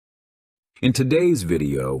In today's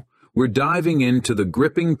video, we're diving into the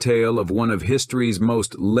gripping tale of one of history's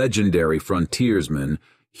most legendary frontiersmen,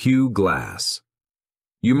 Hugh Glass.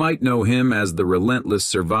 You might know him as the relentless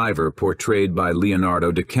survivor portrayed by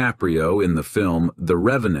Leonardo DiCaprio in the film The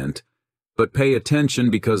Revenant, but pay attention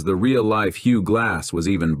because the real-life Hugh Glass was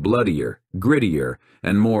even bloodier, grittier,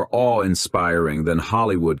 and more awe-inspiring than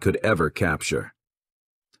Hollywood could ever capture.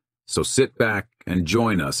 So sit back and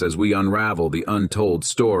join us as we unravel the untold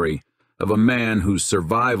story of a man whose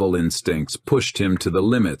survival instincts pushed him to the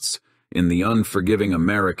limits in the unforgiving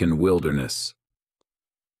American wilderness.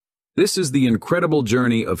 This is the incredible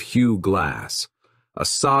journey of Hugh Glass, a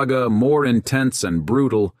saga more intense and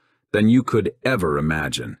brutal than you could ever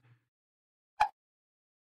imagine.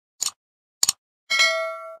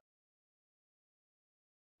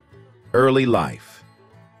 Early life.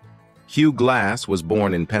 Hugh Glass was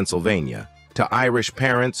born in Pennsylvania to Irish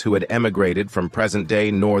parents who had emigrated from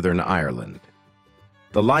present-day Northern Ireland.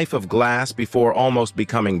 The life of Glass before almost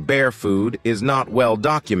becoming bear food is not well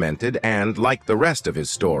documented, and, like the rest of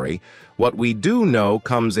his story, what we do know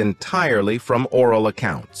comes entirely from oral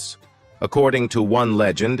accounts. According to one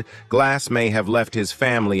legend, Glass may have left his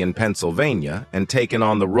family in Pennsylvania and taken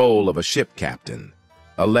on the role of a ship captain.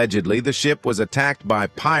 Allegedly, the ship was attacked by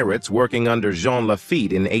pirates working under Jean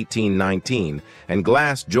Lafitte in 1819, and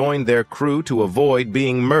Glass joined their crew to avoid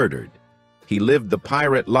being murdered. He lived the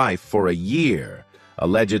pirate life for a year,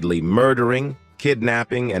 allegedly murdering,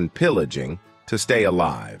 kidnapping, and pillaging to stay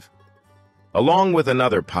alive. Along with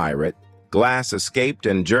another pirate, Glass escaped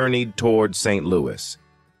and journeyed towards St. Louis,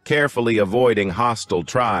 carefully avoiding hostile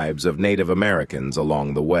tribes of Native Americans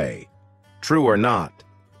along the way. True or not,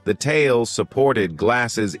 the tale supported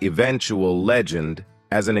Glass's eventual legend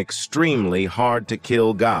as an extremely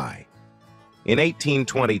hard-to-kill guy. In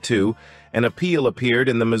 1822, an appeal appeared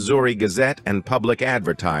in the Missouri Gazette and Public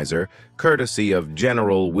Advertiser, courtesy of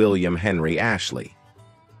General William Henry Ashley.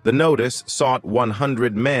 The notice sought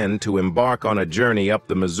 100 men to embark on a journey up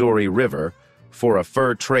the Missouri River for a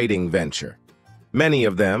fur trading venture. Many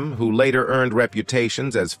of them, who later earned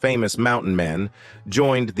reputations as famous mountain men,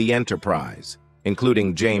 joined the enterprise,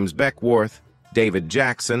 including James Beckwourth, David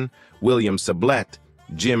Jackson, William Sublette,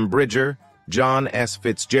 Jim Bridger, John S.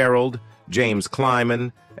 Fitzgerald, James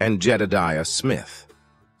Kleiman, and Jedediah Smith.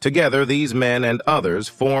 Together, these men and others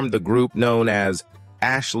formed the group known as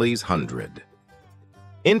Ashley's 100.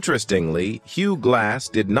 Interestingly, Hugh Glass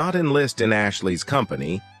did not enlist in Ashley's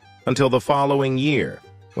company until the following year,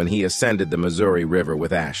 when he ascended the Missouri River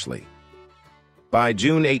with Ashley. By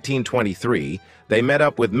June 1823, they met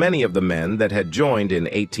up with many of the men that had joined in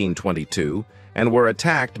 1822 and were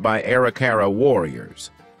attacked by Arikara warriors.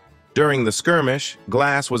 During the skirmish,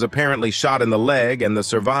 Glass was apparently shot in the leg, and the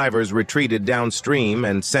survivors retreated downstream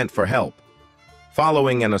and sent for help.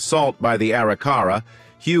 Following an assault by the Arikara,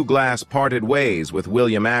 Hugh Glass parted ways with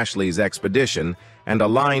William Ashley's expedition and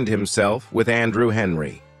aligned himself with Andrew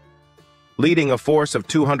Henry. Leading a force of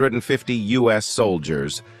 250 U.S.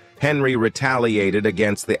 soldiers, Henry retaliated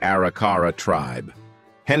against the Arikara tribe.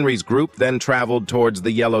 Henry's group then traveled towards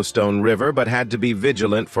the Yellowstone River but had to be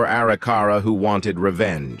vigilant for Arikara who wanted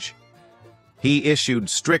revenge. He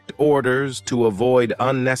issued strict orders to avoid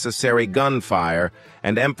unnecessary gunfire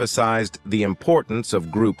and emphasized the importance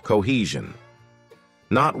of group cohesion.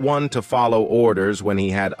 Not one to follow orders when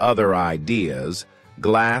he had other ideas,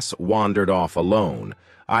 Glass wandered off alone,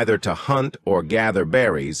 either to hunt or gather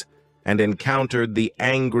berries, and encountered the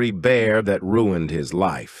angry bear that ruined his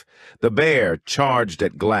life. The bear charged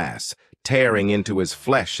at Glass, tearing into his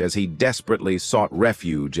flesh as he desperately sought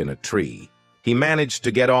refuge in a tree. He managed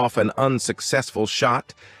to get off an unsuccessful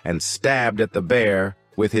shot and stabbed at the bear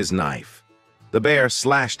with his knife. The bear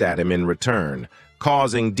slashed at him in return,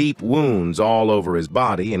 causing deep wounds all over his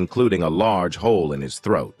body, including a large hole in his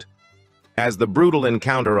throat. As the brutal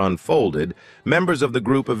encounter unfolded, members of the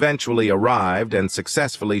group eventually arrived and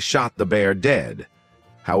successfully shot the bear dead.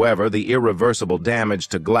 However, the irreversible damage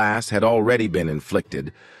to Glass had already been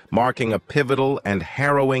inflicted, marking a pivotal and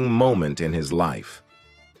harrowing moment in his life.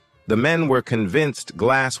 The men were convinced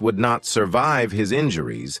Glass would not survive his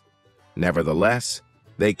injuries. Nevertheless,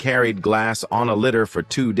 they carried Glass on a litter for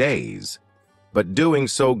 2 days, but doing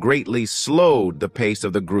so greatly slowed the pace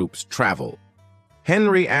of the group's travel.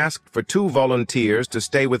 Henry asked for 2 volunteers to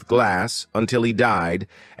stay with Glass until he died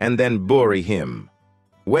and then bury him.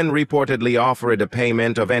 When reportedly offered a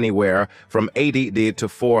payment of anywhere from 80 to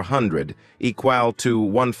 400, equal to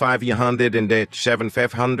 1,500 and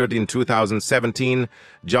 7,500 in 2017,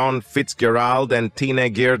 John Fitzgerald and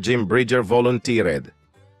teenager Jim Bridger volunteered.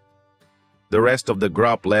 The rest of the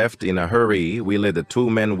group left in a hurry while the two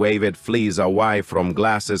men waved fleas away from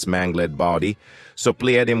Glass's mangled body,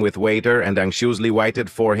 supplied him with water and anxiously waited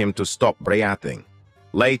for him to stop breathing.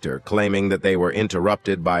 Later, claiming that they were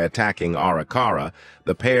interrupted by attacking Arikara,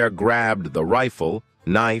 the pair grabbed the rifle,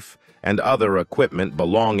 knife, and other equipment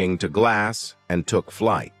belonging to Glass and took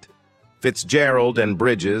flight. Fitzgerald and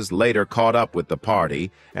Bridges later caught up with the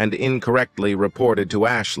party and incorrectly reported to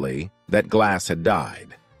Ashley that Glass had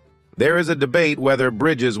died. There is a debate whether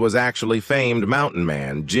Bridges was actually famed mountain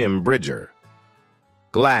man Jim Bridger.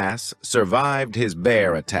 Glass survived his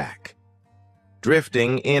bear attack.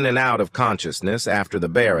 Drifting in and out of consciousness after the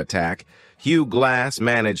bear attack, Hugh Glass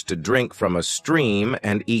managed to drink from a stream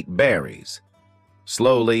and eat berries.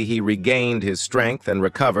 Slowly, he regained his strength and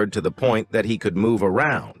recovered to the point that he could move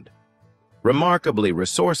around. Remarkably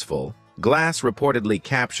resourceful, Glass reportedly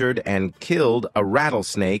captured and killed a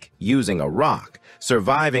rattlesnake using a rock,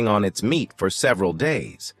 surviving on its meat for several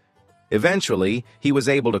days. Eventually, he was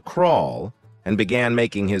able to crawl and began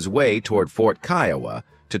making his way toward Fort Kiowa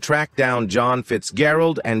to track down John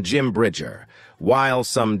Fitzgerald and Jim Bridger, while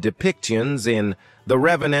some depictions in The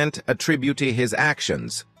Revenant attribute his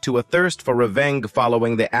actions to a thirst for revenge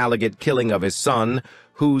following the alleged killing of his son,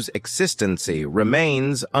 whose existency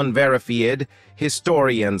remains unverified.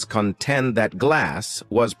 Historians contend that Glass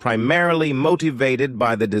was primarily motivated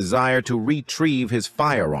by the desire to retrieve his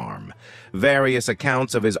firearm. Various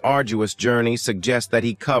accounts of his arduous journey suggest that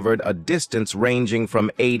he covered a distance ranging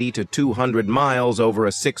from 80 to 200 miles over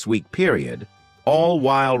a 6-week period, all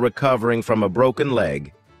while recovering from a broken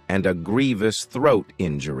leg and a grievous throat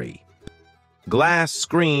injury. Glass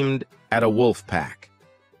screamed at a wolf pack.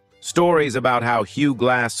 Stories about how Hugh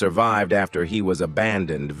Glass survived after he was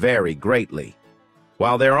abandoned vary greatly.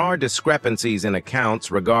 While there are discrepancies in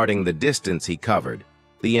accounts regarding the distance he covered,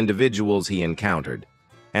 the individuals he encountered,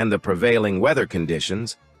 and the prevailing weather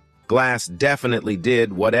conditions, Glass definitely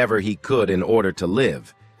did whatever he could in order to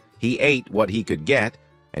live. He ate what he could get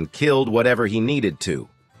and killed whatever he needed to.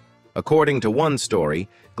 According to one story,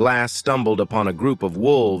 Glass stumbled upon a group of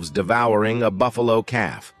wolves devouring a buffalo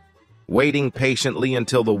calf. Waiting patiently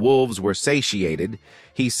until the wolves were satiated,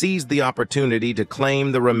 he seized the opportunity to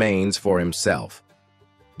claim the remains for himself.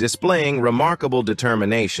 Displaying remarkable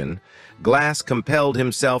determination, Glass compelled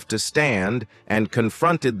himself to stand and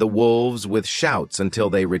confronted the wolves with shouts until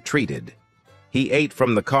they retreated. He ate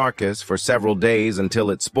from the carcass for several days until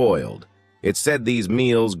it spoiled. It's said these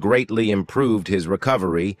meals greatly improved his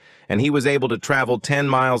recovery, and he was able to travel 10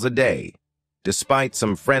 miles a day. Despite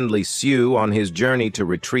some friendly Sioux on his journey to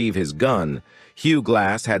retrieve his gun, Hugh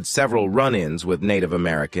Glass had several run-ins with Native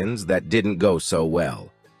Americans that didn't go so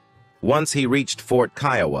well. Once he reached Fort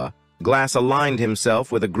Kiowa, Glass aligned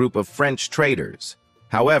himself with a group of French traders.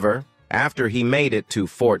 However, after he made it to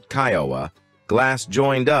Fort Kiowa, Glass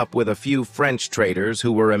joined up with a few French traders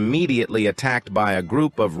who were immediately attacked by a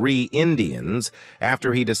group of Ree Indians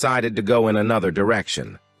after he decided to go in another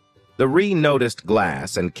direction. The Ree noticed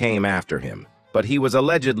Glass and came after him, but he was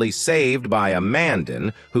allegedly saved by a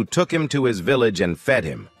Mandan who took him to his village and fed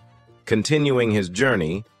him. Continuing his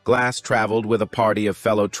journey, Glass traveled with a party of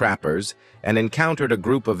fellow trappers and encountered a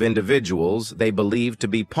group of individuals they believed to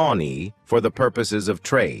be Pawnee for the purposes of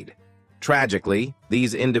trade. Tragically,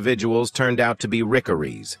 these individuals turned out to be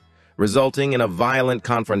Rickarees, resulting in a violent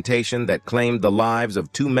confrontation that claimed the lives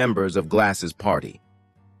of 2 members of Glass's party.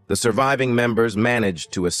 The surviving members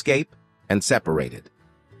managed to escape and separated.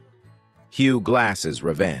 Hugh Glass's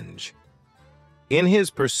revenge. In his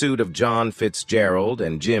pursuit of John Fitzgerald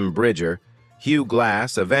and Jim Bridger, Hugh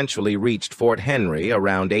Glass eventually reached Fort Henry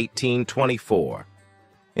around 1824.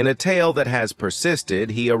 In a tale that has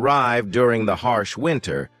persisted, he arrived during the harsh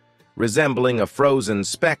winter, resembling a frozen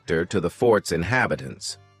specter to the fort's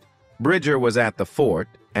inhabitants. Bridger was at the fort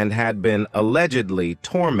and had been allegedly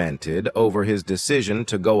tormented over his decision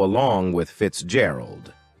to go along with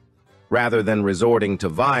Fitzgerald. Rather than resorting to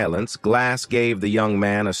violence, Glass gave the young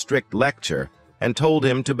man a strict lecture and told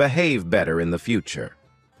him to behave better in the future.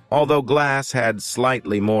 Although Glass had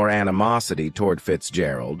slightly more animosity toward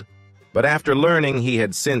Fitzgerald, but after learning he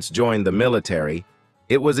had since joined the military,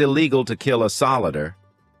 it was illegal to kill a Solider.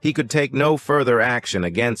 He could take no further action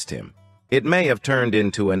against him. It may have turned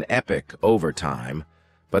into an epic over time,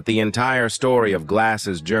 but the entire story of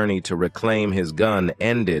Glass's journey to reclaim his gun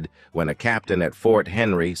ended when a captain at Fort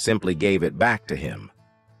Henry simply gave it back to him.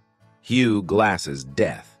 Hugh Glass's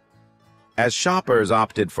death. As shoppers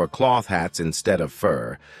opted for cloth hats instead of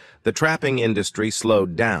fur, the trapping industry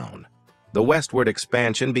slowed down. The westward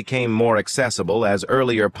expansion became more accessible as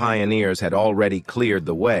earlier pioneers had already cleared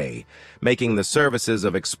the way, making the services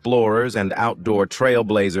of explorers and outdoor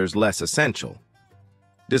trailblazers less essential.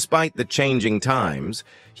 Despite the changing times,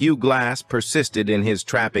 Hugh Glass persisted in his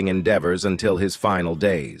trapping endeavors until his final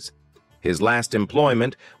days. His last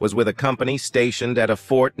employment was with a company stationed at a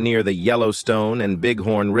fort near the Yellowstone and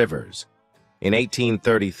Bighorn Rivers. In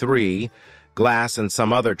 1833, Glass and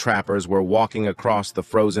some other trappers were walking across the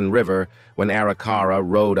frozen river when Arikara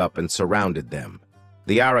rode up and surrounded them.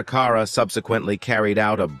 The Arikara subsequently carried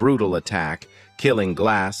out a brutal attack, killing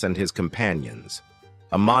Glass and his companions.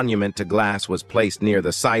 A monument to Glass was placed near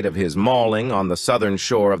the site of his mauling on the southern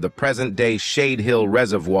shore of the present-day Shade Hill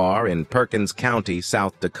Reservoir in Perkins County,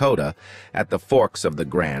 South Dakota, at the forks of the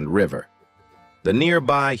Grand River. The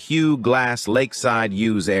nearby Hugh Glass Lakeside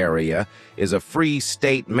Use area is a free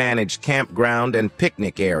state-managed campground and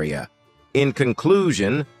picnic area. In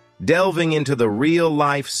conclusion, delving into the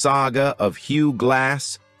real-life saga of Hugh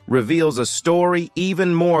Glass reveals a story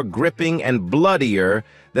even more gripping and bloodier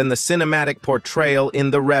than the cinematic portrayal in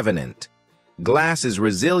The Revenant. Glass's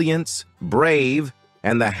resilience, brave,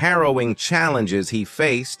 and the harrowing challenges he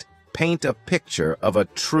faced paint a picture of a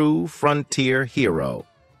true frontier hero.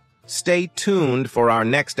 Stay tuned for our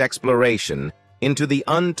next exploration into the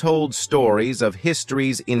untold stories of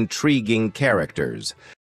history's intriguing characters.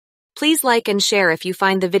 Please like and share if you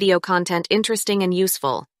find the video content interesting and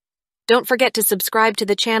useful. Don't forget to subscribe to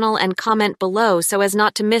the channel and comment below so as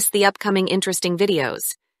not to miss the upcoming interesting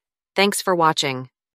videos. Thanks for watching.